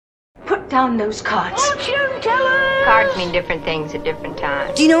down those cards. Fortune teller! Cards mean different things at different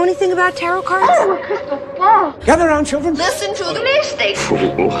times. Do you know anything about tarot cards? Oh, a crystal ball. Gather around, children. Listen to the mystic.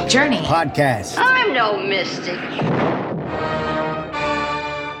 Journey. Podcast. I'm no mystic.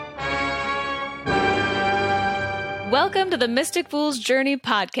 Welcome to the Mystic Fool's Journey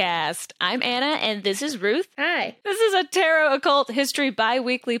podcast. I'm Anna, and this is Ruth. Hi. This is a Tarot Occult History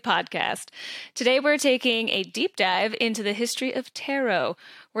bi-weekly podcast. Today we're taking a deep dive into the history of tarot.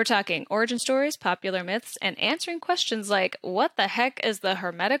 We're talking origin stories, popular myths, and answering questions like, what the heck is the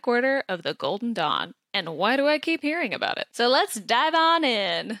Hermetic Order of the Golden Dawn? And why do I keep hearing about it? So let's dive on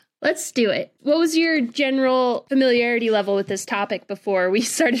in. Let's do it. What was your general familiarity level with this topic before we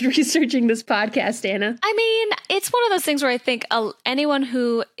started researching this podcast, Anna? I mean, it's one of those things where I think anyone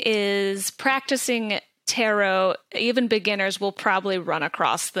who is practicing tarot, even beginners, will probably run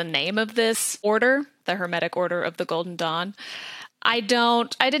across the name of this order, the Hermetic Order of the Golden Dawn. I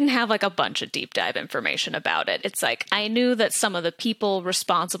didn't have like a bunch of deep dive information about it. It's like I knew that some of the people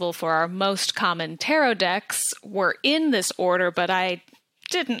responsible for our most common tarot decks were in this order, but I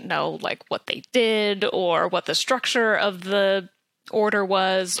didn't know like what they did or what the structure of the order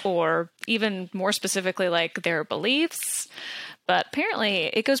was, or even more specifically like their beliefs. But apparently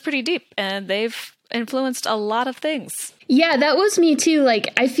it goes pretty deep, and they've influenced a lot of things. Yeah, that was me too.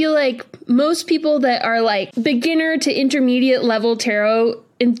 Like, I feel like most people that are like beginner to intermediate level tarot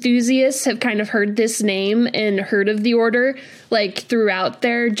enthusiasts have kind of heard this name and heard of the order like throughout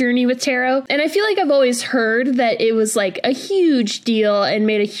their journey with tarot. And I feel like I've always heard that it was like a huge deal and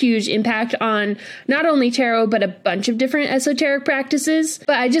made a huge impact on not only tarot, but a bunch of different esoteric practices.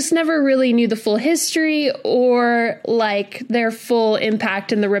 But I just never really knew the full history or like their full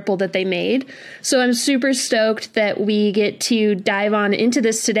impact and the ripple that they made. So I'm super stoked that we get to dive on into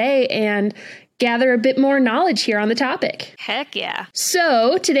this today and gather a bit more knowledge here on the topic. Heck yeah.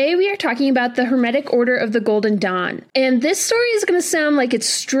 So today we are talking about the Hermetic Order of the Golden Dawn. And this story is going to sound like it's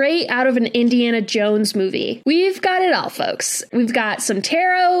straight out of an Indiana Jones movie. We've got it all, folks. We've got some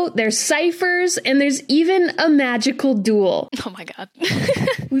tarot, there's ciphers, and there's even a magical duel. Oh my God.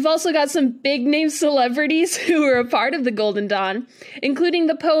 We've also got some big name celebrities who were a part of the Golden Dawn, including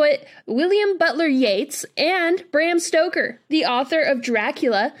the poet William Butler Yeats and Bram Stoker, the author of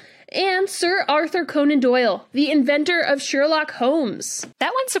Dracula, and Sir Arthur Conan Doyle, the inventor of Sherlock Holmes.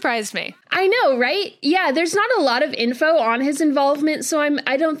 That one surprised me. I know, right? Yeah, there's not a lot of info on his involvement, so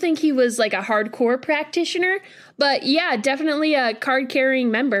I don't think he was like a hardcore practitioner, but yeah, definitely a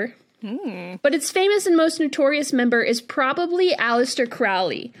card-carrying member. But its famous and most notorious member is probably Aleister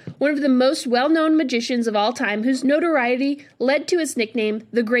Crowley, one of the most well-known magicians of all time whose notoriety led to his nickname,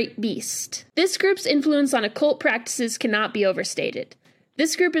 the Great Beast. This group's influence on occult practices cannot be overstated.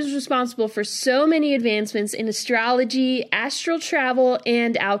 This group is responsible for so many advancements in astrology, astral travel,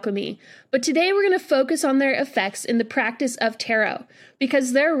 and alchemy. But today we're going to focus on their effects in the practice of tarot,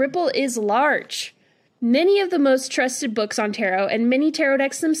 because their ripple is large. Many of the most trusted books on tarot and many tarot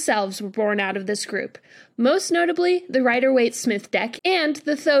decks themselves were born out of this group. Most notably, the Rider-Waite-Smith deck and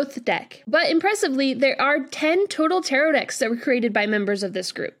the Thoth deck. But impressively, there are 10 total tarot decks that were created by members of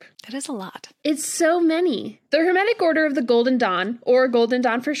this group. That is a lot. It's so many. The Hermetic Order of the Golden Dawn, or Golden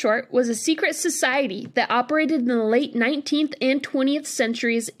Dawn for short, was a secret society that operated in the late 19th and 20th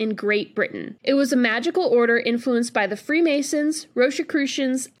centuries in Great Britain. It was a magical order influenced by the Freemasons,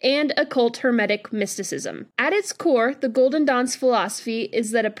 Rosicrucians, and occult Hermetic mysticism. At its core, the Golden Dawn's philosophy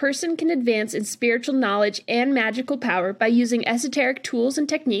is that a person can advance in spiritual knowledge and magical power by using esoteric tools and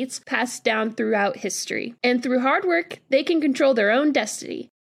techniques passed down throughout history. And through hard work, they can control their own destiny.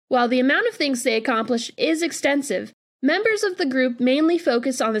 While the amount of things they accomplish is extensive, members of the group mainly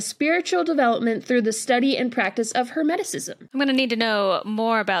focus on the spiritual development through the study and practice of Hermeticism. I'm going to need to know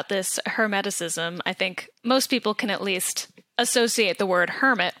more about this Hermeticism. I think most people can at least associate the word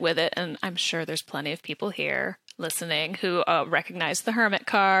hermit with it, and I'm sure there's plenty of people here listening who recognize the hermit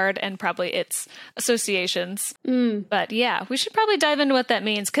card and probably its associations. But yeah, we should probably dive into what that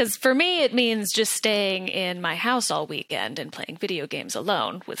means, because for me it means just staying in my house all weekend and playing video games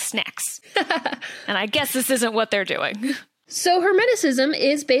alone with snacks. And I guess this isn't what they're doing. So Hermeticism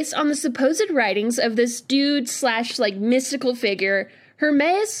is based on the supposed writings of this dude / like mystical figure,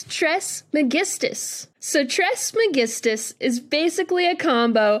 Hermes Trismegistus. So Trismegistus is basically a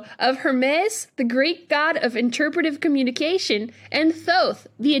combo of Hermes, the Greek god of interpretive communication, and Thoth,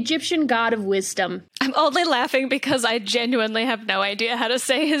 the Egyptian god of wisdom. I'm only laughing because I genuinely have no idea how to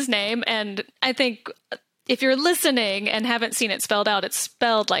say his name, and I think if you're listening and haven't seen it spelled out, it's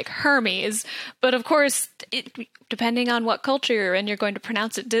spelled like Hermes, but of course, depending on what culture you're in, you're going to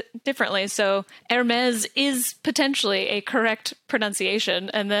pronounce it differently. So Hermes is potentially a correct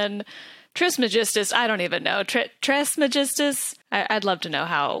pronunciation, and then Trismegistus, I don't even know. Trismegistus? I'd love to know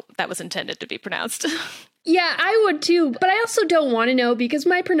how that was intended to be pronounced. Yeah, I would too, but I also don't want to know because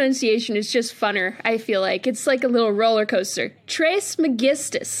my pronunciation is just funner, I feel like. It's like a little roller coaster.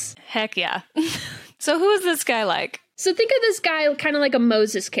 Trismegistus. Heck yeah. So who is this guy like? So think of this guy kind of like a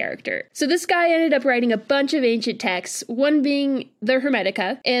Moses character. So this guy ended up writing a bunch of ancient texts, one being the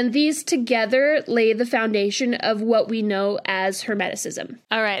Hermetica, and these together lay the foundation of what we know as Hermeticism.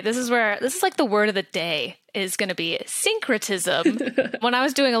 All right, this is like the word of the day is going to be syncretism. When I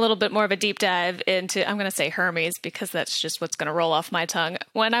was doing a little bit more of a deep dive into, I'm going to say Hermes because that's just what's going to roll off my tongue.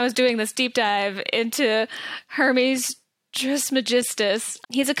 When I was doing this deep dive into Hermes Trismegistus,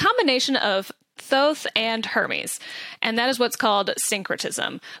 he's a combination of Thoth and Hermes, and that is what's called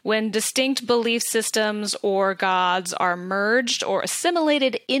syncretism, when distinct belief systems or gods are merged or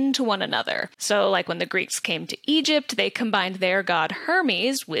assimilated into one another. So like when the Greeks came to Egypt, they combined their god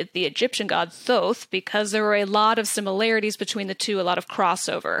Hermes with the Egyptian god Thoth because there were a lot of similarities between the two, a lot of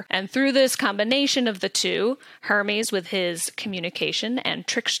crossover. And through this combination of the two, Hermes with his communication and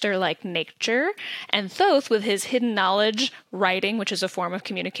trickster-like nature, and Thoth with his hidden knowledge, writing, which is a form of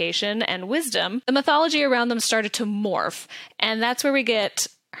communication, and wisdom, the mythology around them started to morph, and that's where we get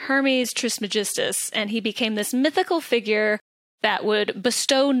Hermes Trismegistus, and he became this mythical figure that would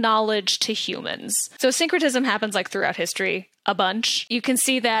bestow knowledge to humans. So syncretism happens like throughout history a bunch. You can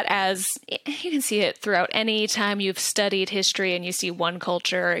see it throughout any time you've studied history and you see one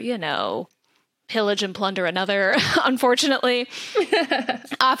culture, pillage and plunder another, unfortunately.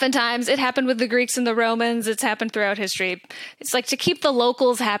 Oftentimes, it happened with the Greeks and the Romans. It's happened throughout history. It's like to keep the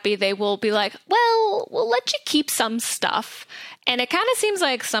locals happy, they will be like, well, we'll let you keep some stuff. And it kind of seems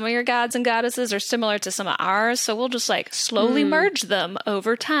like some of your gods and goddesses are similar to some of ours, so we'll just like slowly merge them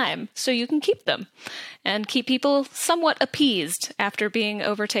over time so you can keep them and keep people somewhat appeased after being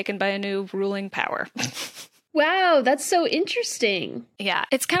overtaken by a new ruling power. Wow, that's so interesting. Yeah,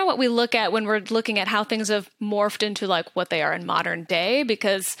 it's kind of what we look at when we're looking at how things have morphed into like what they are in modern day,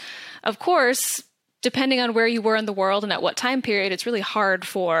 because of course, depending on where you were in the world and at what time period, it's really hard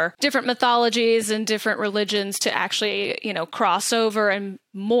for different mythologies and different religions to actually, cross over and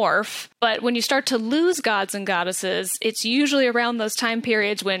morph. But when you start to lose gods and goddesses, it's usually around those time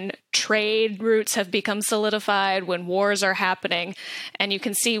periods when trade routes have become solidified, when wars are happening, and you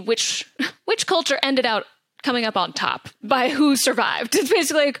can see which culture ended out coming up on top by who survived. It's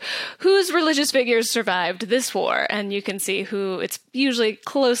basically like whose religious figures survived this war, and you can see who it's usually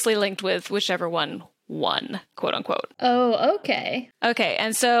closely linked with whichever one won, quote unquote. Oh, okay. Okay,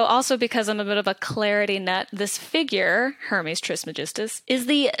 and so also because I'm a bit of a clarity nut, this figure, Hermes Trismegistus, is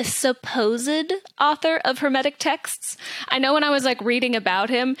the supposed author of Hermetic texts. I know when I was like reading about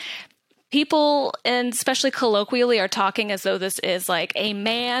him, people, and especially colloquially, are talking as though this is like a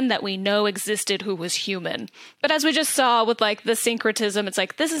man that we know existed who was human. But as we just saw with like the syncretism, it's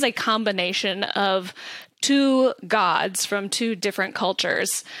like this is a combination of two gods from two different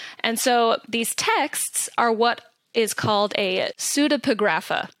cultures. And so these texts are what is called a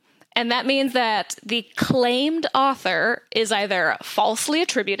pseudepigrapha. And that means that the claimed author is either falsely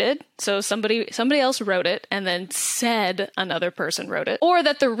attributed, so somebody else wrote it and then said another person wrote it, or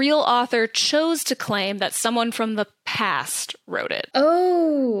that the real author chose to claim that someone from the past wrote it.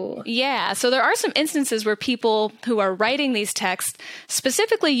 Oh. Yeah, so there are some instances where people who are writing these texts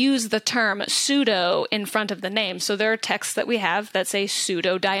specifically use the term pseudo in front of the name. So there are texts that we have that say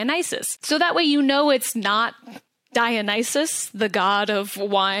pseudo Dionysus. So that way it's not Dionysus, the god of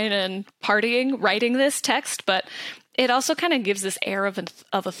wine and partying, writing this text, but it also kind of gives this air of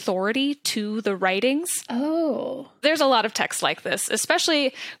authority to the writings. Oh. There's a lot of texts like this,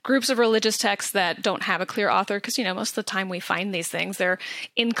 especially groups of religious texts that don't have a clear author, because, most of the time we find these things, they're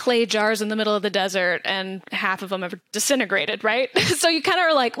in clay jars in the middle of the desert, and half of them have disintegrated, right? So you kind of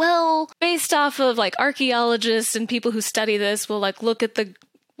are like, well, based off of like archaeologists and people who study this will like look at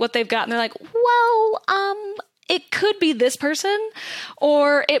what they've got, and they're like, well, it could be this person,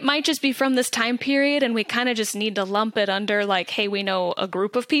 or it might just be from this time period, and we kind of just need to lump it under like, hey, we know a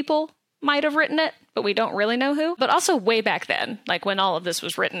group of people might have written it, but we don't really know who. But also way back then, like when all of this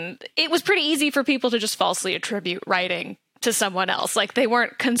was written, it was pretty easy for people to just falsely attribute writing to someone else. Like they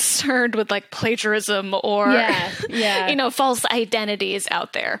weren't concerned with like plagiarism or, false identities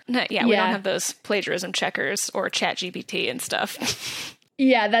out there. We don't have those plagiarism checkers or ChatGPT and stuff.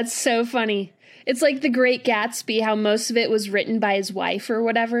 Yeah, that's so funny. It's like The Great Gatsby, how most of it was written by his wife or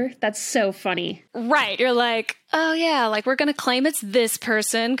whatever. That's so funny. Right. You're like, oh yeah, like we're going to claim it's this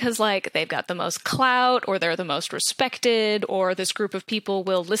person because like they've got the most clout or they're the most respected or this group of people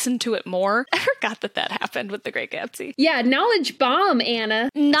will listen to it more. I forgot that happened with The Great Gatsby. Yeah, knowledge bomb, Anna.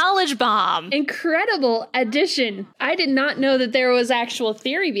 Knowledge bomb. Incredible addition. I did not know that there was actual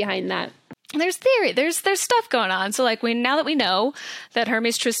theory behind that. There's theory. There's stuff going on. So like now that we know that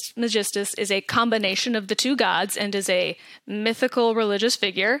Hermes Trismegistus is a combination of the two gods and is a mythical religious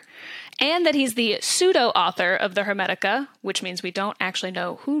figure, and that he's the pseudo-author of the Hermetica, which means we don't actually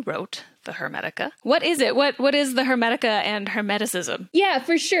know who wrote the Hermetica. What is it? What is the Hermetica and Hermeticism? Yeah,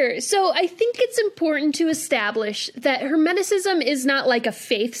 for sure. So I think it's important to establish that Hermeticism is not like a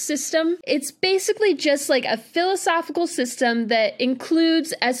faith system. It's basically just like a philosophical system that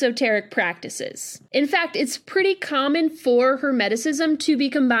includes esoteric practices. In fact, it's pretty common for Hermeticism to be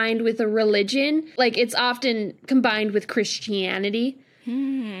combined with a religion. Like it's often combined with Christianity.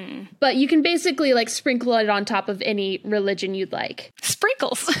 But you can basically like sprinkle it on top of any religion you'd like.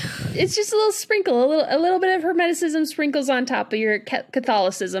 Sprinkles. It's just a little sprinkle, a little bit of Hermeticism sprinkles on top of your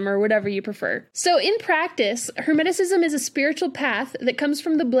Catholicism or whatever you prefer. So in practice, Hermeticism is a spiritual path that comes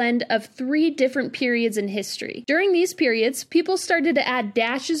from the blend of 3 different periods in history. During these periods, people started to add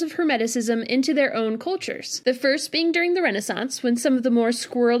dashes of Hermeticism into their own cultures. The first being during the Renaissance, when some of the more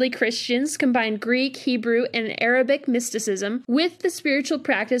squirrely Christians combined Greek, Hebrew, and Arabic mysticism with the spiritual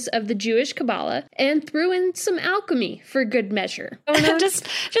practice of the Jewish Kabbalah and threw in some alchemy for good measure.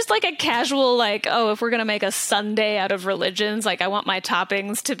 Just like a casual, like, oh, if we're going to make a sundae out of religions, like I want my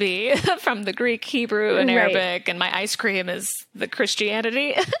toppings to be from the Greek, Hebrew, and Arabic, and my ice cream is the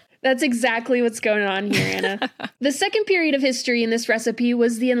Christianity. That's exactly what's going on here, Anna. The second period of history in this recipe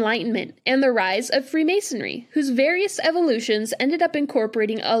was the Enlightenment and the rise of Freemasonry, whose various evolutions ended up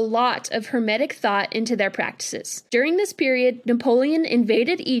incorporating a lot of Hermetic thought into their practices. During this period, Napoleon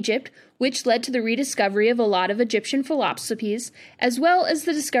invaded Egypt, which led to the rediscovery of a lot of Egyptian philosophies, as well as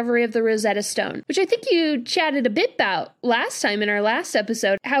the discovery of the Rosetta Stone, which I think you chatted a bit about last time in our last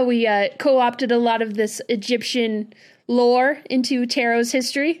episode, how we co-opted a lot of this Egyptian lore into tarot's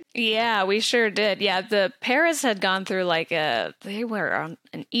history. Yeah, we sure did. Yeah, the Paris had gone through like they were on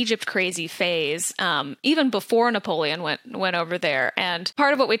an Egypt crazy phase, even before Napoleon went over there. And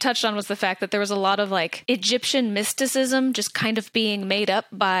part of what we touched on was the fact that there was a lot of like Egyptian mysticism just kind of being made up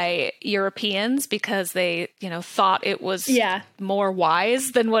by Europeans because they, thought it was more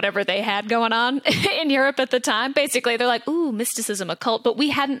wise than whatever they had going on in Europe at the time. Basically, they're like, ooh, mysticism, occult. But we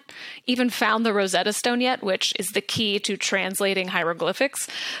hadn't even found the Rosetta Stone yet, which is the key to translating hieroglyphics.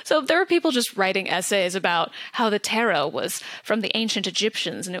 So there were people just writing essays about how the tarot was from the ancient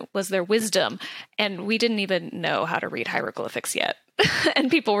Egyptians and it was their wisdom. And we didn't even know how to read hieroglyphics yet. And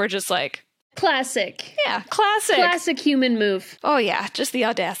people were just like, classic. Yeah, classic. Classic human move. Oh yeah, just the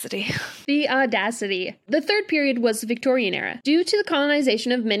audacity. The audacity. The third period was the Victorian era. Due to the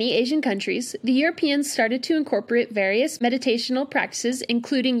colonization of many Asian countries, the Europeans started to incorporate various meditational practices,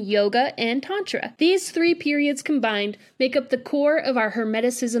 including yoga and tantra. These 3 periods combined make up the core of our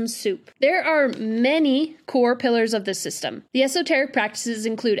Hermeticism soup. There are many core pillars of this system. The esoteric practices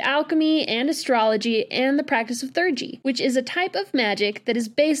include alchemy and astrology and the practice of theurgy, which is a type of magic that is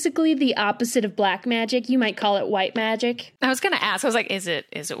basically the opposite of black magic. You might call it white magic. I was going to ask, I was like, is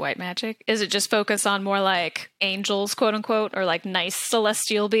it white magic? Is it just focus on more like angels, quote unquote, or like nice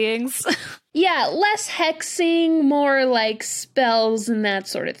celestial beings? Yeah, less hexing, more like spells and that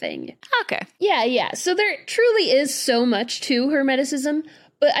sort of thing. Okay. Yeah. So there truly is so much to Hermeticism,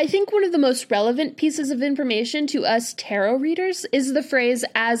 but I think one of the most relevant pieces of information to us tarot readers is the phrase,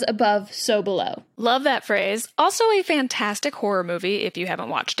 as above, so below. Love that phrase. Also a fantastic horror movie if you haven't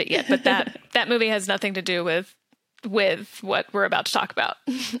watched it yet, but that movie has nothing to do with what we're about to talk about.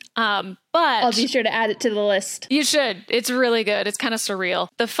 But I'll be sure to add it to the list. You should. It's really good. It's kind of surreal.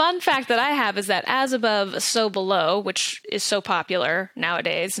 The fun fact that I have is that as above, so below, which is so popular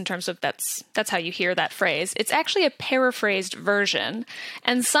nowadays in terms of that's how you hear that phrase. It's actually a paraphrased version.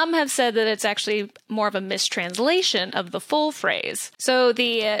 And some have said that it's actually more of a mistranslation of the full phrase. So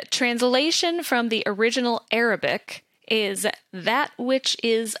the translation from the original Arabic is that which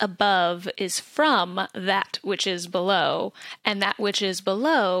is above is from that which is below, and that which is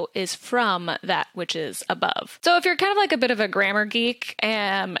below is from that which is above. So if you're kind of like a bit of a grammar geek,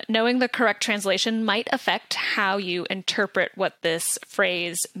 knowing the correct translation might affect how you interpret what this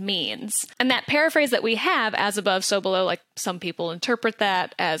phrase means. And that paraphrase that we have, as above, so below, like some people interpret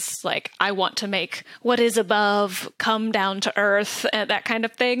that as like, I want to make what is above come down to earth, that kind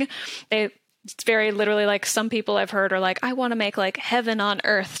of thing. It's very literally like some people I've heard are like, I want to make like heaven on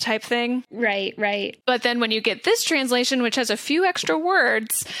earth type thing. Right, right. But then when you get this translation, which has a few extra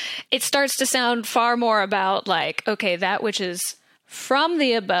words, it starts to sound far more about like, okay, that which is from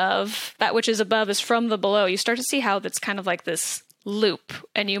the above, that which is above is from the below. You start to see how that's kind of like this loop,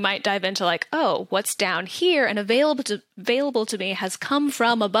 and you might dive into like, oh, what's down here and available to me has come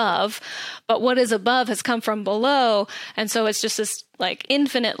from above, but what is above has come from below. And so it's just this like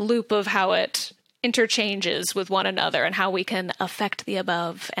infinite loop of how it interchanges with one another and how we can affect the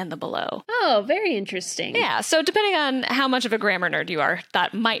above and the below. Oh, very interesting. Yeah, so depending on how much of a grammar nerd you are,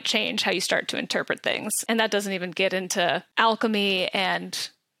 that might change how you start to interpret things. And that doesn't even get into alchemy and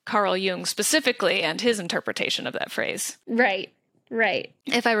Carl Jung specifically and his interpretation of that phrase. Right. Right.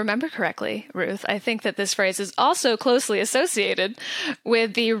 If I remember correctly, Ruth, I think that this phrase is also closely associated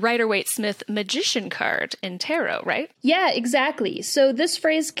with the Rider-Waite-Smith magician card in tarot, right? Yeah, exactly. So this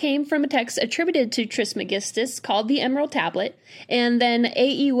phrase came from a text attributed to Trismegistus called the Emerald Tablet, and then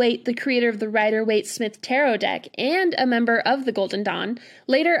A.E. Waite, the creator of the Rider-Waite-Smith tarot deck and a member of the Golden Dawn,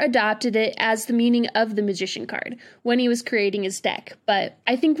 later adopted it as the meaning of the magician card when he was creating his deck. But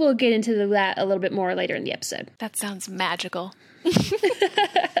I think we'll get into that a little bit more later in the episode. That sounds magical.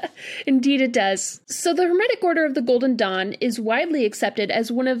 Indeed it does. So the Hermetic Order of the Golden Dawn is widely accepted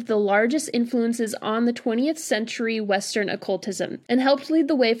as one of the largest influences on the 20th century Western occultism and helped lead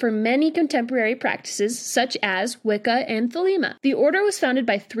the way for many contemporary practices such as Wicca and Thelema. The order was founded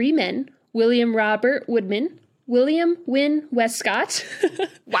by three men, William Robert Woodman, William Wynne Westcott.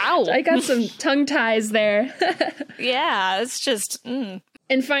 Wow. I got some tongue ties there. Yeah, it's just... And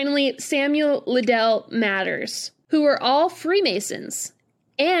finally, Samuel Liddell Matters, who were all Freemasons.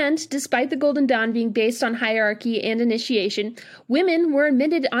 And despite the Golden Dawn being based on hierarchy and initiation, women were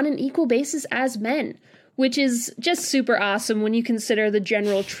admitted on an equal basis as men, which is just super awesome when you consider the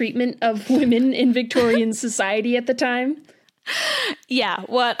general treatment of women in Victorian society at the time. Yeah,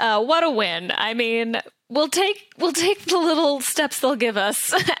 what a win. I mean, we'll take the little steps they'll give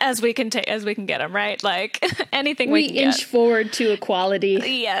us as we can get them, right? Like anything we can inch get. Forward to equality.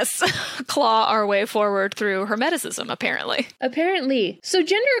 Yes, claw our way forward through Hermeticism, apparently. So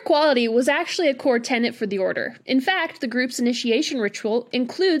gender equality was actually a core tenet for the order. In fact, the group's initiation ritual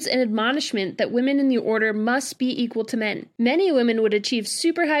includes an admonishment that women in the order must be equal to men. Many women would achieve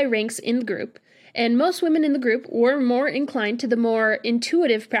super high ranks in the group, and most women in the group were more inclined to the more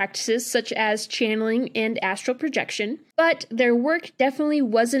intuitive practices such as channeling and astral projection, but their work definitely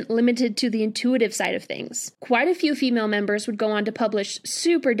wasn't limited to the intuitive side of things. Quite a few female members would go on to publish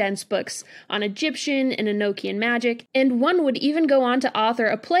super dense books on Egyptian and Enochian magic, and one would even go on to author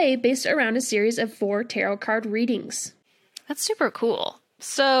a play based around a series of 4 tarot card readings. That's super cool.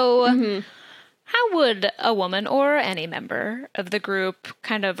 So... How would a woman or any member of the group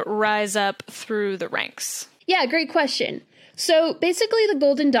kind of rise up through the ranks? Yeah, great question. So basically the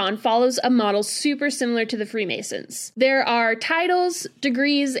Golden Dawn follows a model super similar to the Freemasons. There are titles,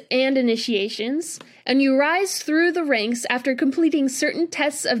 degrees, and initiations, and you rise through the ranks after completing certain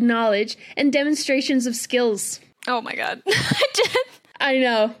tests of knowledge and demonstrations of skills. Oh my god. I did. I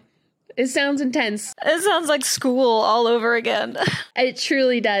know. It sounds intense. It sounds like school all over again. It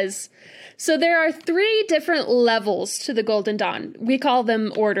truly does. So there are 3 different levels to the Golden Dawn. We call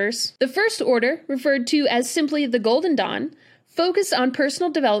them orders. The first order, referred to as simply the Golden Dawn, focused on personal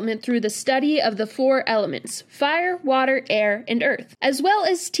development through the study of the 4 elements, fire, water, air, and earth, as well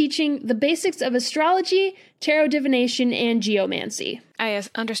as teaching the basics of astrology, tarot divination, and geomancy. I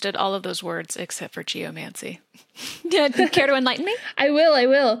understood all of those words except for geomancy. Care to enlighten me? I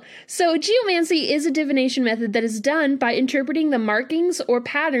will. So geomancy is a divination method that is done by interpreting the markings or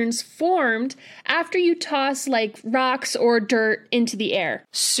patterns formed after you toss like rocks or dirt into the air.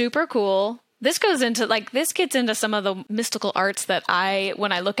 Super cool. This gets into some of the mystical arts that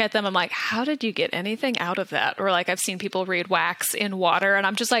when I look at them, I'm like, how did you get anything out of that? Or like I've seen people read wax in water and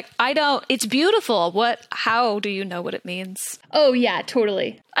I'm just like, it's beautiful. How do you know what it means? Oh yeah,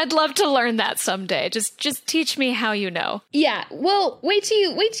 totally. I'd love to learn that someday. Just teach me how you know. Yeah, well, wait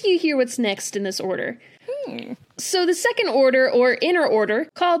till you hear what's next in this order. So the second order, or inner order,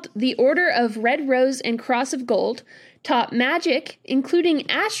 called the Order of Red Rose and Cross of Gold, taught magic, including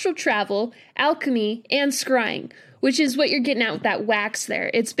astral travel, alchemy, and scrying, which is what you're getting at with that wax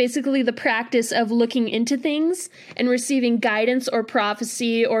there. It's basically the practice of looking into things and receiving guidance or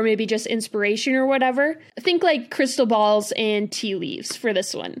prophecy or maybe just inspiration or whatever. Think like crystal balls and tea leaves for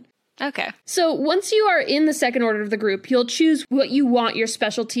this one. Okay. So once you are in the second order of the group, you'll choose what you want your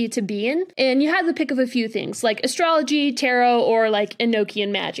specialty to be in. And you have the pick of a few things like astrology, tarot, or like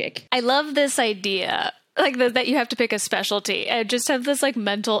Enochian magic. I love this idea like that you have to pick a specialty. I just have this like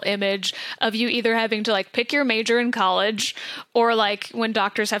mental image of you either having to like pick your major in college, or like when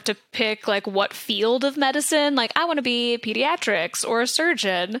doctors have to pick like what field of medicine, like I want to be pediatrics or a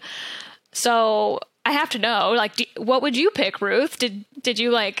surgeon. So I have to know, like, what would you pick, Ruth? Did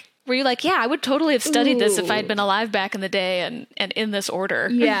you like, were you like, yeah, I would totally have studied this if I'd been alive back in the day and in this order?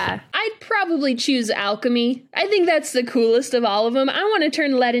 Yeah, I'd probably choose alchemy. I think that's the coolest of all of them. I want to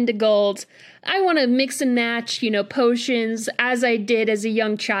turn lead into gold. I want to mix and match, potions as I did as a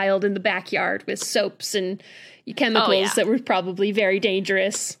young child in the backyard with soaps and chemicals that were probably very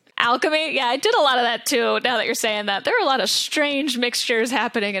dangerous. Alchemy? Yeah, I did a lot of that too, now that you're saying that. There are a lot of strange mixtures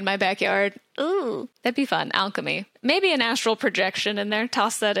happening in my backyard. Ooh, that'd be fun. Alchemy. Maybe an astral projection in there.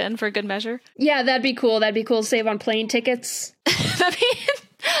 Toss that in for good measure. Yeah, that'd be cool. That'd be cool to save on plane tickets.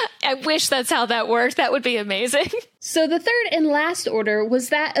 I wish that's how that worked. That would be amazing. So the third and last order was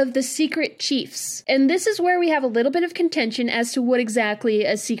that of the secret chiefs. And this is where we have a little bit of contention as to what exactly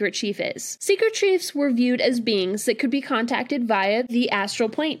a secret chief is. Secret chiefs were viewed as beings that could be contacted via the astral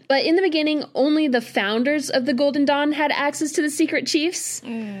plane. But in the beginning, only the founders of the Golden Dawn had access to the secret chiefs.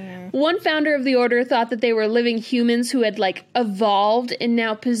 One founder of the order thought that they were living humans who had evolved and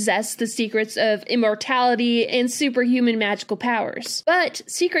now possessed the secrets of immortality and superhuman magical powers. But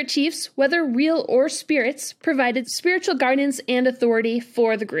secret chiefs, whether real or spirits, provided spiritual guidance and authority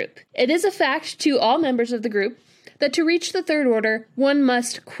for the group. It is a fact to all members of the group that to reach the third order, one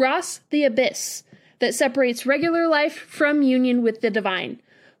must cross the abyss that separates regular life from union with the divine.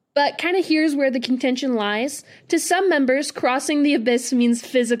 But kind of here's where the contention lies. To some members, crossing the abyss means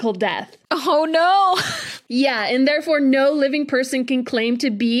physical death. Oh no! Yeah, and therefore no living person can claim to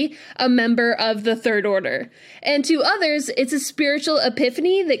be a member of the third order. And to others, it's a spiritual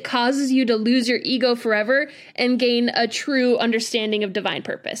epiphany that causes you to lose your ego forever and gain a true understanding of divine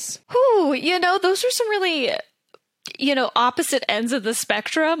purpose. Ooh, those are some really opposite ends of the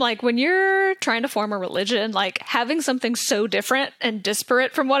spectrum. Like when you're trying to form a religion, like having something so different and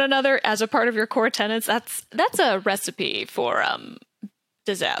disparate from one another as a part of your core tenets, that's a recipe for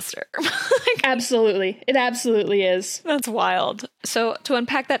disaster. Absolutely. It absolutely is. That's wild. So to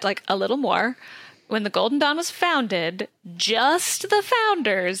unpack that a little more, when the Golden Dawn was founded, just the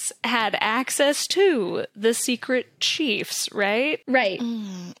founders had access to the secret chiefs, right? Right.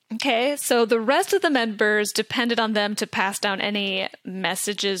 Okay, so the rest of the members depended on them to pass down any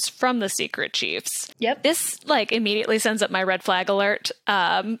messages from the secret chiefs. Yep. This, immediately sends up my red flag alert.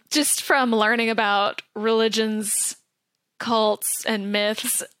 Just from learning about religions, cults, and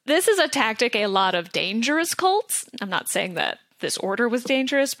myths, this is a tactic a lot of dangerous cults, I'm not saying that this order was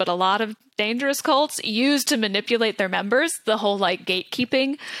dangerous, but a lot of dangerous cults use to manipulate their members. The whole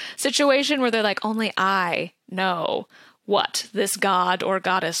gatekeeping situation where they're like, only I know what this god or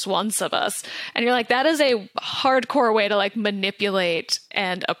goddess wants of us. And you're like, that is a hardcore way to manipulate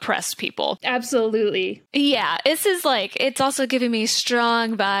and oppress people. Absolutely. Yeah, this is it's also giving me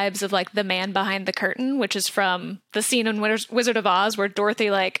strong vibes of the man behind the curtain, which is from the scene in Wizard of Oz where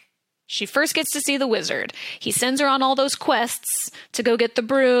Dorothy she first gets to see the wizard. He sends her on all those quests to go get the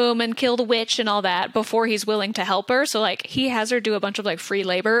broom and kill the witch and all that before he's willing to help her. So he has her do a bunch of free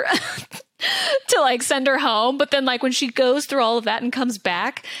labor to send her home. But then when she goes through all of that and comes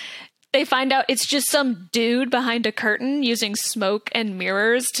back, they find out it's just some dude behind a curtain using smoke and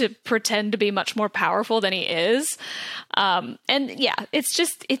mirrors to pretend to be much more powerful than he is. And yeah,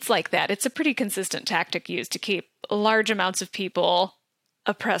 it's like that. It's a pretty consistent tactic used to keep large amounts of people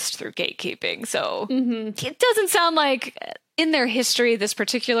oppressed through gatekeeping. So It doesn't sound like in their history this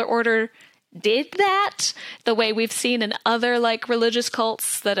particular order did that the way we've seen in other religious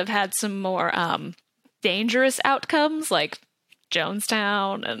cults that have had some more dangerous outcomes, like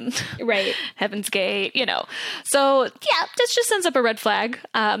Jonestown and right. Heaven's Gate, So yeah, this just sends up a red flag.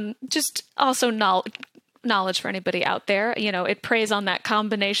 Just also knowledge for anybody out there. It preys on that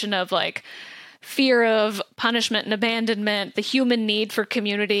combination of fear of punishment and abandonment, the human need for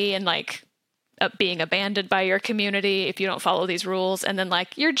community and being abandoned by your community if you don't follow these rules, and then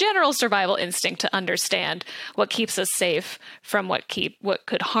your general survival instinct to understand what keeps us safe from what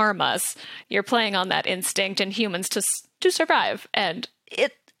could harm us. You're playing on that instinct in humans to survive, and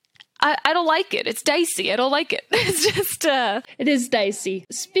I don't like it. It's dicey. I don't like it. It's just... It is dicey.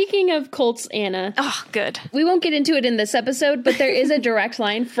 Speaking of cults, Anna... Oh, good. We won't get into it in this episode, but there is a direct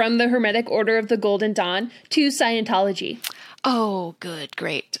line from the Hermetic Order of the Golden Dawn to Scientology. Oh, good.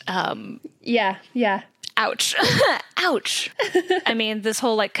 Great. Yeah. Ouch. Ouch. I mean, this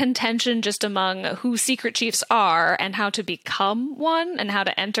whole contention just among who secret chiefs are and how to become one and how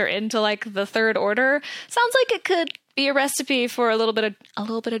to enter into the third order sounds like it could be a recipe for a little bit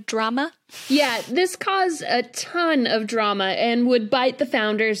of drama. Yeah, this caused a ton of drama and would bite the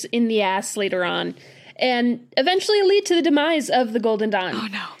founders in the ass later on, and eventually lead to the demise of the Golden Dawn. Oh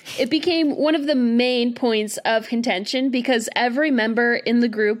no. It became one of the main points of contention because every member in the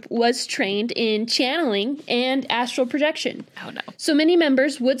group was trained in channeling and astral projection. Oh no. So many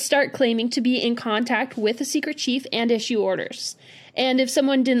members would start claiming to be in contact with the secret chief and issue orders. And if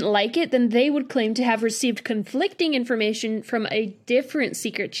someone didn't like it, then they would claim to have received conflicting information from a different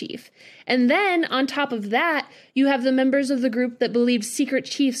secret chief. And then, on top of that, you have the members of the group that believed secret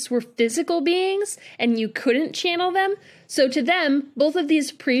chiefs were physical beings and you couldn't channel them. So to them, both of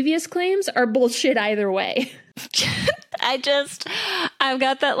these previous claims are bullshit either way. I've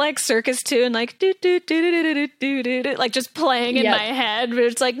got that like circus tune, like do do do do do do do do, like just playing in my head. But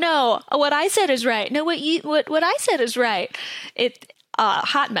it's like, no, what I said is right. No, what I said is right.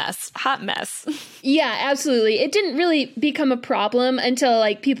 Hot mess. Yeah, absolutely. It didn't really become a problem until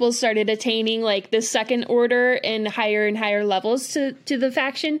like people started attaining like the second order and higher levels to the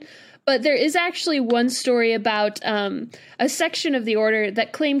faction. But there is actually one story about a section of the order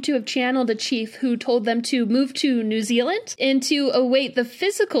that claimed to have channeled a chief who told them to move to New Zealand and to await the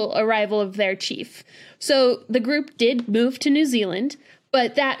physical arrival of their chief. So the group did move to New Zealand,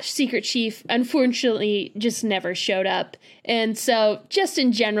 but that secret chief, unfortunately, just never showed up. And so, just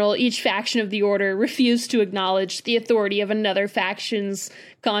in general, each faction of the order refused to acknowledge the authority of another faction's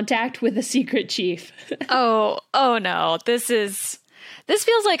contact with a secret chief. Oh no. This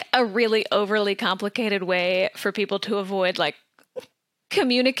feels like a really overly complicated way for people to avoid, like,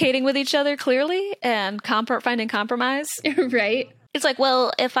 communicating with each other clearly and finding compromise. Right? It's like,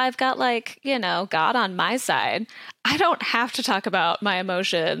 well, if I've got, like, God on my side, I don't have to talk about my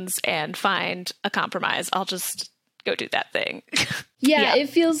emotions and find a compromise. I'll just go do that thing. Yeah, it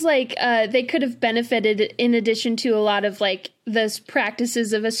feels like they could have benefited in addition to a lot of, like, the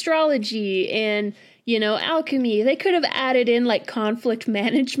practices of astrology and alchemy. They could have added in like conflict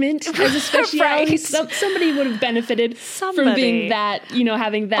management as a specialty. Right. Somebody would have benefited from being that,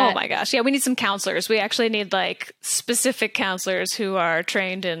 having that. Oh my gosh. Yeah, we need some counselors. We actually need like specific counselors who are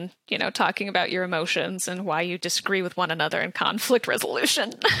trained in, talking about your emotions and why you disagree with one another in conflict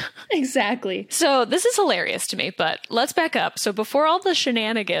resolution. Exactly. So this is hilarious to me, but let's back up. So before all the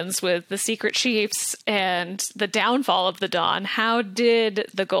shenanigans with the secret chiefs and the downfall of the Dawn, how did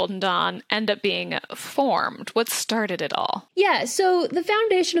the Golden Dawn end up being formed? What started it all? Yeah, so the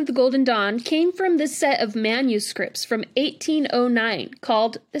foundation of the Golden Dawn came from this set of manuscripts from 1809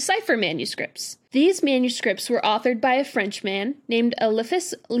 called the Cipher Manuscripts. These manuscripts were authored by a Frenchman named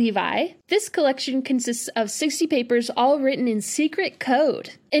Eliphas Levi. This collection consists of 60 papers all written in secret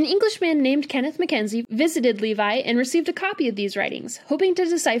code. An Englishman named Kenneth Mackenzie visited Levi and received a copy of these writings, hoping to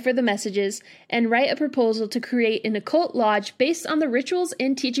decipher the messages and write a proposal to create an occult lodge based on the rituals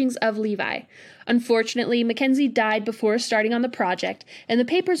and teachings of Levi. Unfortunately, Mackenzie died before starting on the project, and the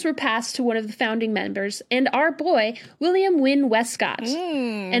papers were passed to one of the founding members, and our boy, William Wynne Westcott.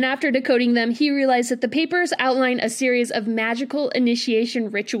 And after decoding them, he realized that the papers outline a series of magical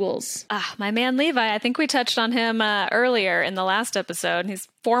initiation rituals. My man Levi, I think we touched on him earlier in the last episode. He's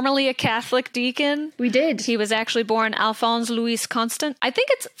formerly a Catholic deacon. We did. He was actually born Alphonse Louis Constant. I think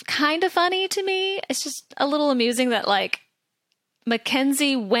it's kind of funny to me. It's just a little amusing that, like,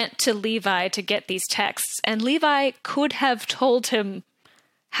 Mackenzie went to Levi to get these texts, and Levi could have told him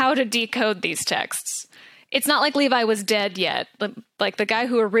how to decode these texts. It's not like Levi was dead yet. Like, the guy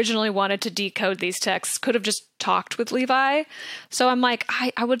who originally wanted to decode these texts could have just talked with Levi. So I'm like,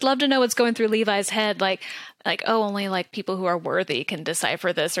 I would love to know what's going through Levi's head. Like, only like people who are worthy can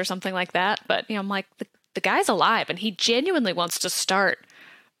decipher this or something like that. But, I'm like, the guy's alive and he genuinely wants to start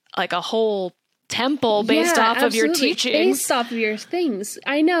like a whole temple based off of your teachings. Based off of your things.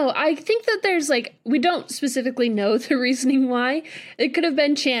 I know. I think that there's like, we don't specifically know the reasoning why. It could have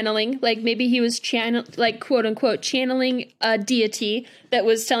been channeling. Like maybe he was quote unquote channeling a deity that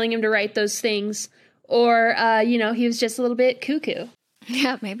was telling him to write those things. Or, he was just a little bit cuckoo.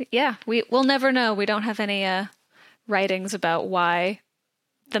 Yeah, maybe. Yeah, we'll never know. We don't have any writings about why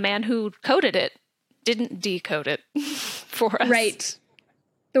the man who coded it didn't decode it for us. Right.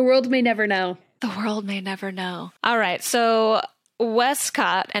 The world may never know. The world may never know. All right, so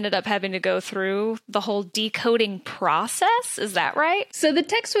Westcott ended up having to go through the whole decoding process. Is that right? So the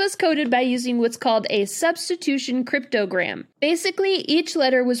text was coded by using what's called a substitution cryptogram. Basically, each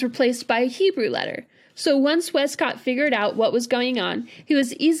letter was replaced by a Hebrew letter. So once Westcott figured out what was going on, he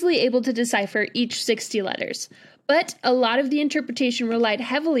was easily able to decipher each 60 letters. But a lot of the interpretation relied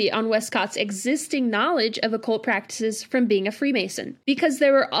heavily on Westcott's existing knowledge of occult practices from being a Freemason, because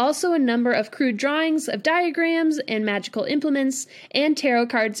there were also a number of crude drawings of diagrams and magical implements and tarot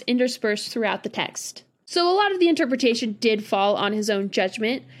cards interspersed throughout the text. So a lot of the interpretation did fall on his own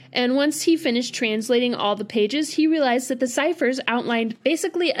judgment, and once he finished translating all the pages, he realized that the ciphers outlined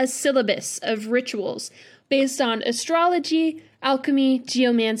basically a syllabus of rituals based on astrology, alchemy,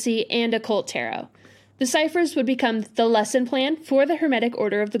 geomancy, and occult tarot. The ciphers would become the lesson plan for the Hermetic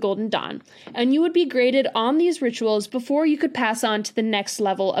Order of the Golden Dawn, and you would be graded on these rituals before you could pass on to the next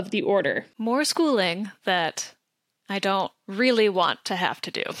level of the order. More schooling that I don't really want to have to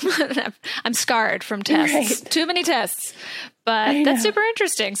do. I'm scarred from tests. Right. Too many tests. But that's super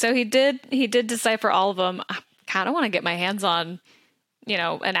interesting. So he did decipher all of them. I kind of want to get my hands on,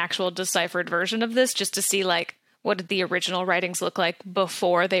 an actual deciphered version of this just to see what did the original writings look like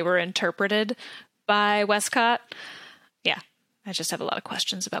before they were interpreted by Westcott. Yeah, I just have a lot of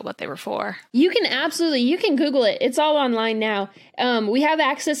questions about what they were for. You can Google it. It's all online now. We have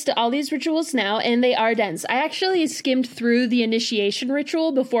access to all these rituals now, and they are dense. I actually skimmed through the initiation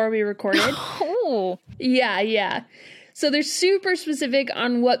ritual before we recorded. Oh. Yeah. So they're super specific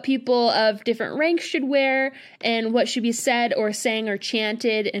on what people of different ranks should wear and what should be said or sang or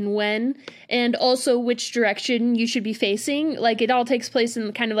chanted and when, and also which direction you should be facing. It all takes place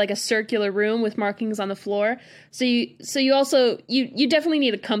in kind of like a circular room with markings on the floor. So you definitely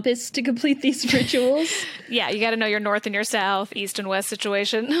need a compass to complete these rituals. Yeah, you got to know your north and your south, east and west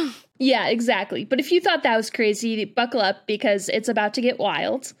situation. Yeah, exactly. But if you thought that was crazy, buckle up because it's about to get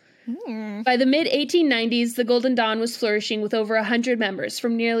wild. By the mid-1890s, the Golden Dawn was flourishing with over 100 members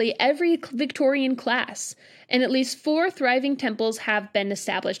from nearly every Victorian class, and at least 4 thriving temples have been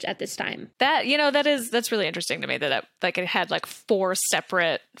established at this time. That's really interesting to me that it had 4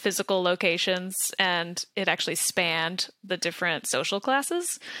 separate physical locations, and it actually spanned the different social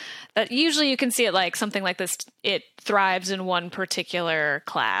classes. That usually you can see it something like this. It thrives in one particular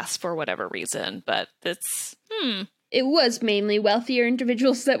class for whatever reason, but it's It was mainly wealthier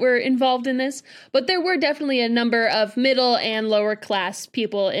individuals that were involved in this, but there were definitely a number of middle and lower class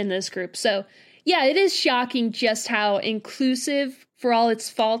people in this group. So, yeah, it is shocking just how inclusive, for all its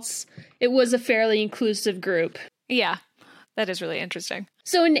faults, it was a fairly inclusive group. Yeah, that is really interesting.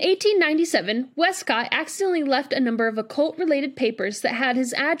 So in 1897, Westcott accidentally left a number of occult-related papers that had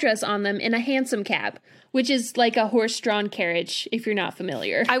his address on them in a hansom cab, which is like a horse-drawn carriage, if you're not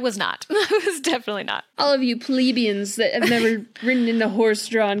familiar. I was not. I was definitely not. All of you plebeians that have never ridden in a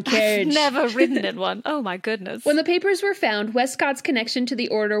horse-drawn carriage. I've never ridden in one. Oh, my goodness. When the papers were found, Westcott's connection to the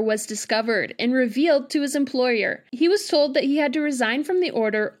order was discovered and revealed to his employer. He was told that he had to resign from the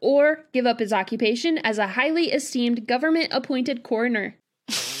order or give up his occupation as a highly esteemed government-appointed coroner.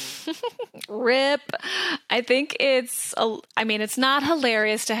 RIP. I think it's not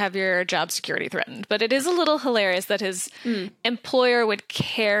hilarious to have your job security threatened, but it is a little hilarious that his employer would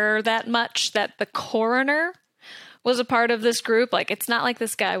care that much that the coroner was a part of this group. It's not like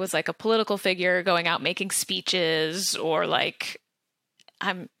this guy was a political figure going out making speeches or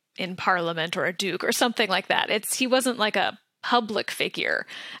I'm in parliament or a duke or something like that. He wasn't a public figure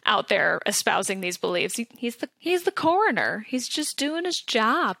out there espousing these beliefs. He's the coroner. He's just doing his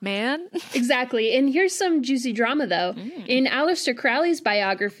job, man. Exactly. And here's some juicy drama, though. In Aleister Crowley's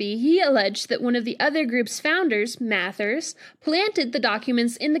biography, he alleged that one of the other group's founders, Mathers, planted the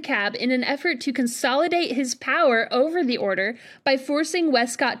documents in the cab in an effort to consolidate his power over the order by forcing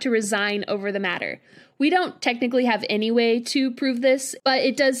Westcott to resign over the matter. We don't technically have any way to prove this, but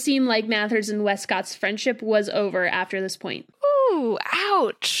it does seem like Mathers and Westcott's friendship was over after this point. Ooh,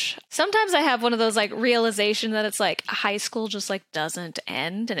 ouch. Sometimes I have one of those realization that it's high school just doesn't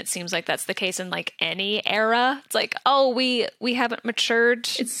end, and it seems like that's the case in any era. It's we haven't matured.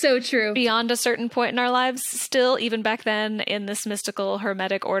 It's so true. Beyond a certain point in our lives still, even back then in this mystical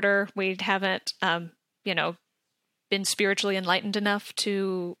Hermetic Order, we haven't been spiritually enlightened enough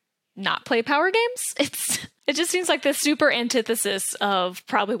to not play power games. It just seems like the super antithesis of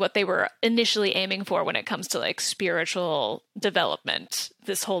probably what they were initially aiming for when it comes to spiritual development,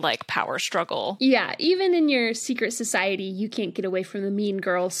 this whole power struggle. Yeah, even in your secret society, you can't get away from the mean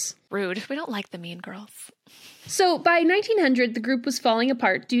girls. Rude. We don't like the mean girls. So by 1900, the group was falling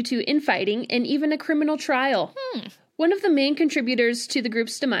apart due to infighting and even a criminal trial. One of the main contributors to the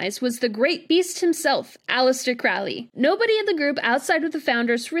group's demise was the great beast himself, Aleister Crowley. Nobody in the group outside of the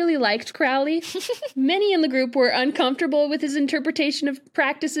founders really liked Crowley. Many in the group were uncomfortable with his interpretation of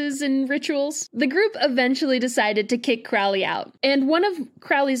practices and rituals. The group eventually decided to kick Crowley out. And one of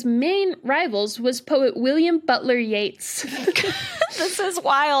Crowley's main rivals was poet William Butler Yeats. This is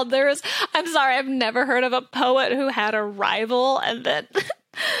wild. I'm sorry, I've never heard of a poet who had a rival and then...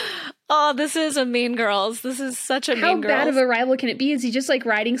 Oh, this is a Mean Girls. This is such a Mean Girls. How bad of a rival can it be? Is he just like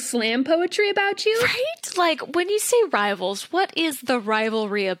writing slam poetry about you? Right? Like, when you say rivals, what is the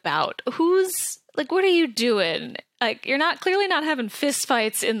rivalry about? What are you doing? Like, you're clearly not having fist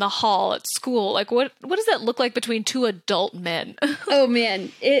fights in the hall at school. Like, what does that look like between two adult men? Oh,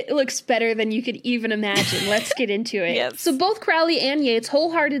 man. It looks better than you could even imagine. Let's get into it. Yes. So both Crowley and Yeats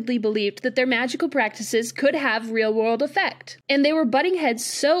wholeheartedly believed that their magical practices could have real-world effect. And they were butting heads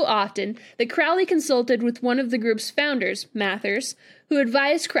so often that Crowley consulted with one of the group's founders, Mathers, who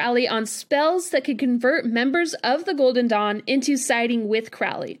advised Crowley on spells that could convert members of the Golden Dawn into siding with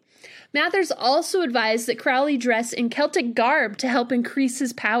Crowley. Mathers also advised that Crowley dress in Celtic garb to help increase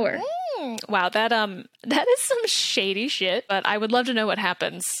his power. Wow, that is some shady shit, but I would love to know what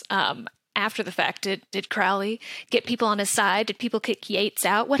happens after the fact. Did Crowley get people on his side? Did people kick Yeats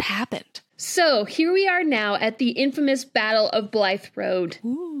out? What happened? So, here we are now at the infamous Battle of Blythe Road.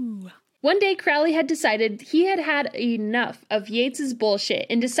 Ooh. One day, Crowley had decided he had had enough of Yeats's bullshit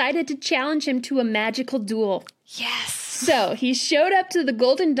and decided to challenge him to a magical duel. Yes. So, he showed up to the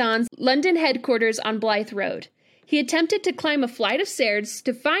Golden Dawn's London headquarters on Blythe Road. He attempted to climb a flight of stairs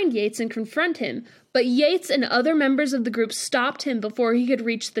to find Yeats and confront him, but Yeats and other members of the group stopped him before he could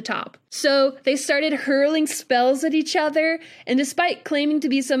reach the top. So, they started hurling spells at each other, and despite claiming to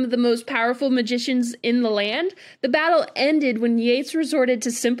be some of the most powerful magicians in the land, the battle ended when Yeats resorted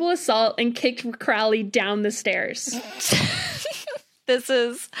to simple assault and kicked Crowley down the stairs. This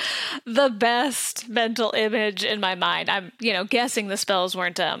is the best mental image in my mind. I'm, guessing the spells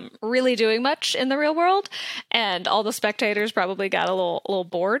weren't really doing much in the real world, and all the spectators probably got a little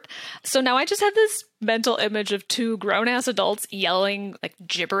bored. So now I just have this mental image of two grown-ass adults yelling like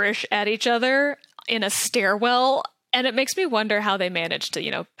gibberish at each other in a stairwell, and it makes me wonder how they managed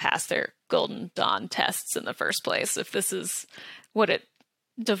to, pass their Golden Dawn tests in the first place, if this is what it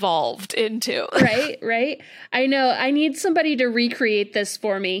devolved into. Right. I know. I need somebody to recreate this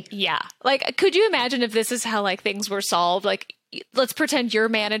for me. Yeah. Like, could you imagine if this is how, like, things were solved? Like, let's pretend your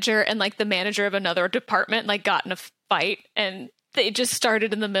manager and, like, the manager of another department, like, got in a fight and they just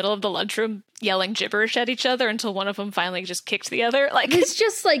started in the middle of the lunchroom yelling gibberish at each other until one of them finally just kicked the other. Like, it's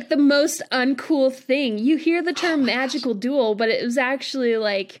just, like, the most uncool thing. You hear the term magical duel, but it was actually,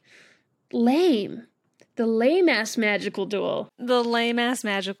 like, lame. The lame-ass magical duel. The lame-ass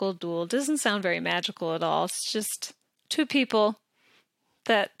magical duel doesn't sound very magical at all. It's just two people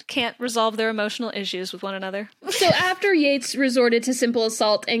that can't resolve their emotional issues with one another. So after Yeats resorted to simple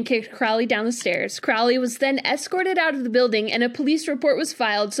assault and kicked Crowley down the stairs, Crowley was then escorted out of the building and a police report was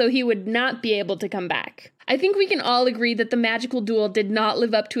filed so he would not be able to come back. I think we can all agree that the magical duel did not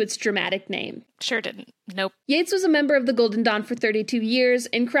live up to its dramatic name. Sure didn't. Nope. Yeats was a member of the Golden Dawn for 32 years,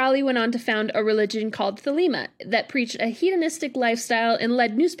 and Crowley went on to found a religion called Thelema that preached a hedonistic lifestyle and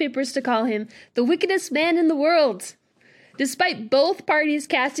led newspapers to call him the wickedest man in the world. Despite both parties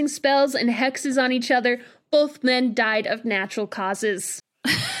casting spells and hexes on each other, both men died of natural causes.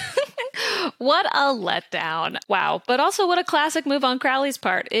 What a letdown. Wow. But also what a classic move on Crowley's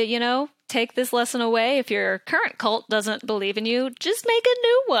part. Take this lesson away. If your current cult doesn't believe in you, just make a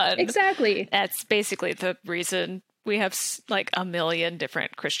new one. Exactly. That's basically the reason we have like a million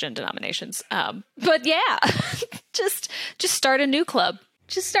different Christian denominations. But yeah, just start a new club.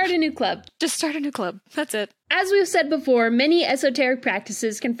 Just start a new club. Just start a new club. That's it. As we've said before, many esoteric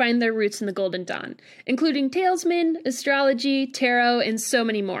practices can find their roots in the Golden Dawn, including talisman, astrology, tarot, and so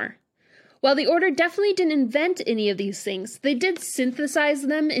many more. While the Order definitely didn't invent any of these things, they did synthesize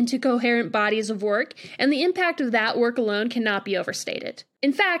them into coherent bodies of work, and the impact of that work alone cannot be overstated.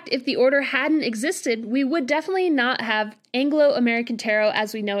 In fact, if the Order hadn't existed, we would definitely not have Anglo-American tarot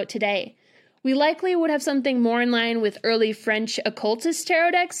as we know it today. We likely would have something more in line with early French occultist tarot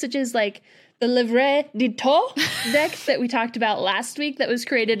decks, such as like the Livret du Temps deck that we talked about last week that was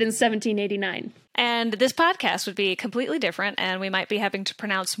created in 1789. And this podcast would be completely different, and we might be having to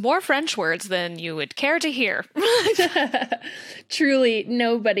pronounce more French words than you would care to hear. Truly,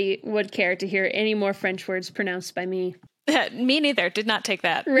 nobody would care to hear any more French words pronounced by me. Me neither. Did not take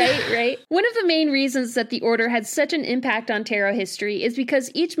that. Right. One of the main reasons that the Order had such an impact on tarot history is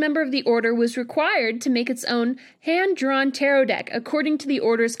because each member of the Order was required to make its own hand-drawn tarot deck according to the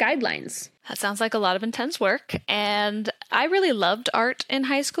Order's guidelines. That sounds like a lot of intense work. And I really loved art in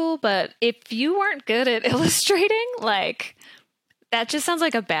high school, but if you weren't good at illustrating, like, that just sounds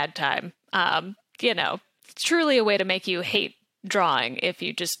like a bad time. It's truly a way to make you hate drawing if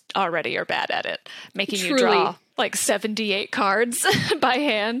you just already are bad at it. Making you draw like 78 cards by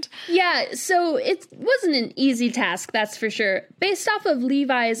hand. Yeah, so it wasn't an easy task, that's for sure. Based off of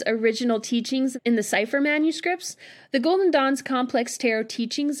Levi's original teachings in the cipher manuscripts, the Golden Dawn's complex tarot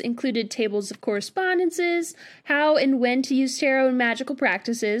teachings included tables of correspondences, how and when to use tarot in magical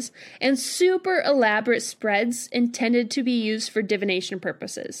practices, and super elaborate spreads intended to be used for divination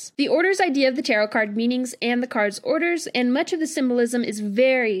purposes. The Order's idea of the tarot card meanings and the card's orders, and much of the symbolism is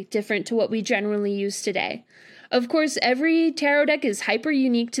very different to what we generally use today. Of course, every tarot deck is hyper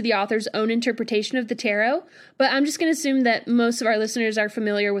unique to the author's own interpretation of the tarot, but I'm just going to assume that most of our listeners are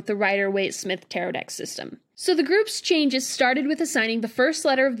familiar with the Rider-Waite-Smith tarot deck system. So the group's changes started with assigning the first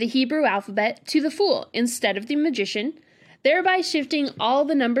letter of the Hebrew alphabet to the Fool instead of the Magician, thereby shifting all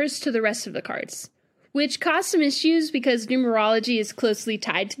the numbers to the rest of the cards, which caused some issues because numerology is closely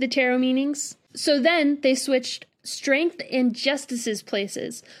tied to the tarot meanings. So then they switched Strength and Justice's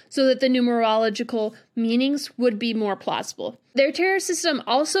places so that the numerological meanings would be more plausible. Their tarot system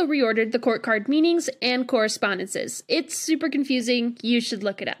also reordered the court card meanings and correspondences. It's super confusing. You should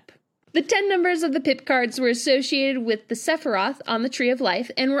look it up. The 10 numbers of the pip cards were associated with the Sephiroth on the Tree of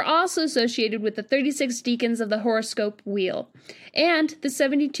Life and were also associated with the 36 deacons of the horoscope wheel and the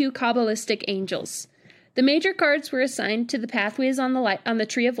 72 Kabbalistic angels. The major cards were assigned to the pathways on the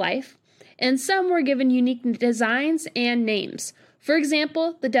Tree of Life, and some were given unique designs and names. For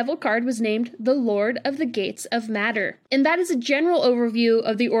example, the Devil card was named the Lord of the Gates of Matter. And that is a general overview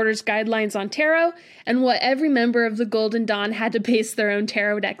of the Order's guidelines on tarot and what every member of the Golden Dawn had to base their own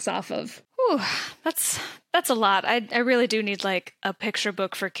tarot decks off of. Whew, that's a lot. I really do need like a picture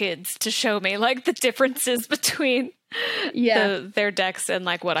book for kids to show me like the differences between their decks and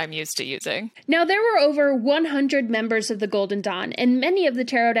like what I'm used to using. Now, there were over 100 members of the Golden Dawn, and many of the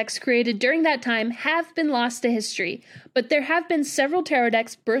tarot decks created during that time have been lost to history, but there have been several tarot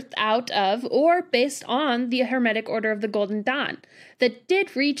decks birthed out of or based on the Hermetic Order of the Golden Dawn that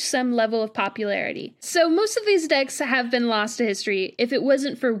did reach some level of popularity. So most of these decks have been lost to history if it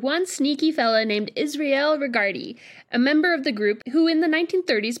wasn't for one sneaky fella named Israel Regardie, a member of the group who in the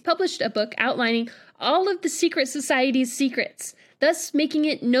 1930s published a book outlining all of the secret society's secrets, thus making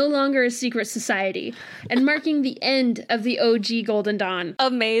it no longer a secret society, and marking the end of the OG Golden Dawn.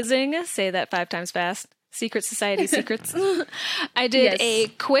 Amazing. Say that 5 times fast. Secret society secrets. I did a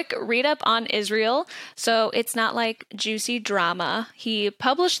quick read-up on Israel, so it's not like juicy drama. He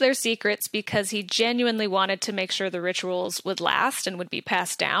published their secrets because he genuinely wanted to make sure the rituals would last and would be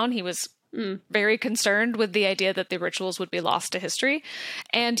passed down. He was very concerned with the idea that the rituals would be lost to history,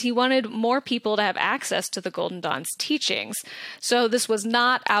 and he wanted more people to have access to the Golden Dawn's teachings. So this was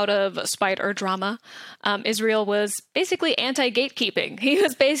not out of spite or drama. Israel was basically anti-gatekeeping. He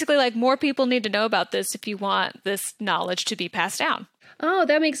was basically like, more people need to know about this if you want this knowledge to be passed down. Oh,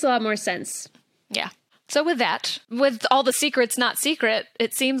 that makes a lot more sense. Yeah. So with that, with all the secrets not secret,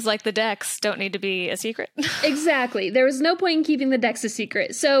 it seems like the decks don't need to be a secret. Exactly. There was no point in keeping the decks a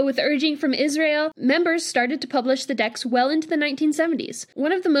secret. So with urging from Israel, members started to publish the decks well into the 1970s.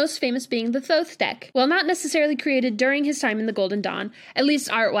 One of the most famous being the Thoth deck. While not necessarily created during his time in the Golden Dawn, at least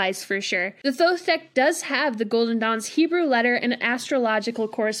art-wise for sure, the Thoth deck does have the Golden Dawn's Hebrew letter and astrological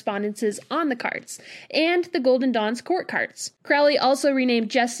correspondences on the cards, and the Golden Dawn's court cards. Crowley also renamed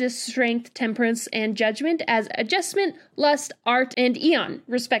Justice, Strength, Temperance, and Judgment as Adjustment, Lust, Art, and Eon,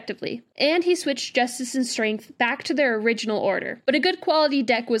 respectively. And he switched Justice and Strength back to their original order. But a good quality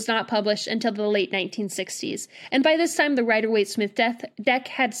deck was not published until the late 1960s, and by this time the Rider-Waite-Smith deck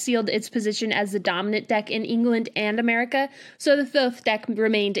had sealed its position as the dominant deck in England and America, so the Thoth deck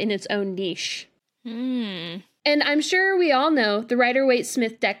remained in its own niche. And I'm sure we all know the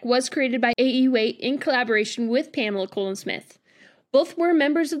Rider-Waite-Smith deck was created by A.E. Waite in collaboration with Pamela Colin-Smith. Both were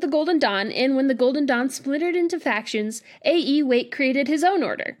members of the Golden Dawn, and when the Golden Dawn splintered into factions, A.E. Waite created his own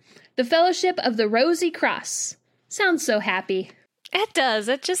order, the Fellowship of the Rosy Cross. Sounds so happy. It does.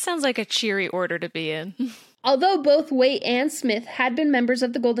 It just sounds like a cheery order to be in. Although both Waite and Smith had been members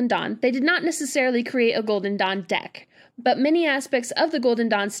of the Golden Dawn, they did not necessarily create a Golden Dawn deck, but many aspects of the Golden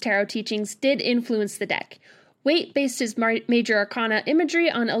Dawn's tarot teachings did influence the deck. Waite based his major arcana imagery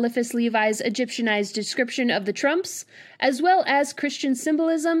on Eliphas Levi's Egyptianized description of the trumps, as well as Christian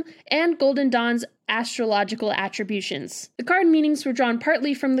symbolism and Golden Dawn's astrological attributions. The card meanings were drawn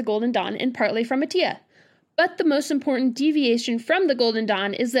partly from the Golden Dawn and partly from Atia. But the most important deviation from the Golden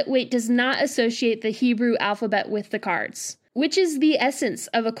Dawn is that Waite does not associate the Hebrew alphabet with the cards, which is the essence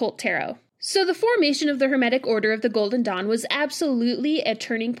of occult tarot. So the formation of the Hermetic Order of the Golden Dawn was absolutely a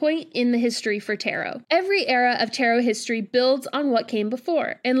turning point in the history for tarot. Every era of tarot history builds on what came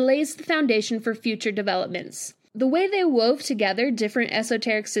before and lays the foundation for future developments. The way they wove together different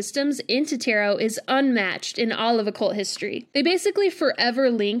esoteric systems into tarot is unmatched in all of occult history. They basically forever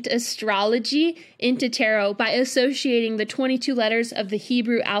linked astrology into tarot by associating the 22 letters of the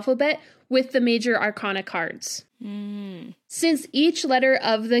Hebrew alphabet with the major arcana cards. Since each letter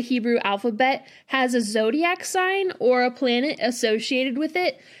of the Hebrew alphabet has a zodiac sign or a planet associated with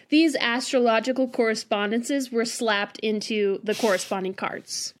it, these astrological correspondences were slapped into the corresponding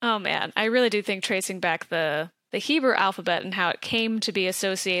cards. Oh man, I really do think tracing back the Hebrew alphabet and how it came to be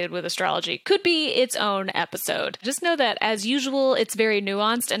associated with astrology could be its own episode. Just know that, as usual, it's very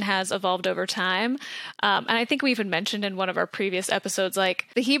nuanced and has evolved over time. And I think we even mentioned in one of our previous episodes, like,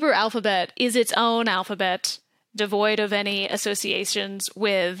 the Hebrew alphabet is its own alphabet, devoid of any associations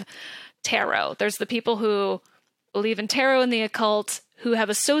with tarot. There's the people who believe in tarot and the occult who have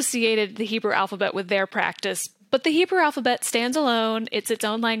associated the Hebrew alphabet with their practice. But the Hebrew alphabet stands alone. It's its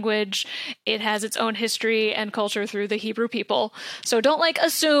own language. It has its own history and culture through the Hebrew people. So don't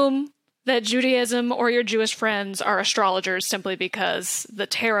assume that Judaism or your Jewish friends are astrologers simply because the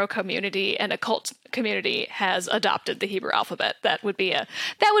tarot community and occult community has adopted the Hebrew alphabet. That would be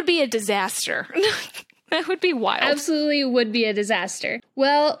a disaster. That would be wild. Absolutely would be a disaster.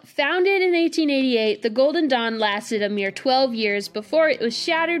 Well, founded in 1888, the Golden Dawn lasted a mere 12 years before it was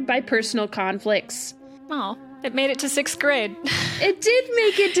shattered by personal conflicts. Oh, it made it to 6th grade. It did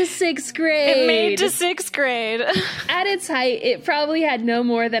make it to 6th grade. It made it to 6th grade. At its height, it probably had no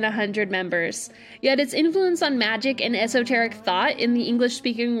more than 100 members. Yet its influence on magic and esoteric thought in the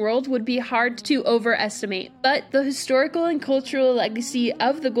English-speaking world would be hard to overestimate. But the historical and cultural legacy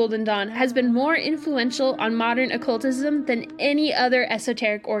of the Golden Dawn has been more influential on modern occultism than any other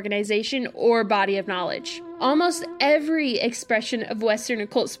esoteric organization or body of knowledge. Almost every expression of Western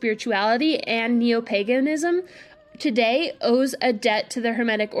occult spirituality and neo-paganism today owes a debt to the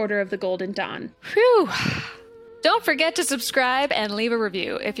Hermetic Order of the Golden Dawn. Whew. Don't forget to subscribe and leave a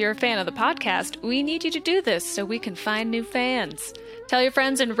review. If you're a fan of the podcast, we need you to do this so we can find new fans. Tell your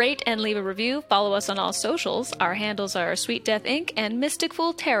friends and rate and leave a review. Follow us on all socials. Our handles are Sweet Death Inc. and Mystic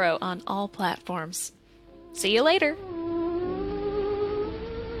Fool Tarot on all platforms. See you later.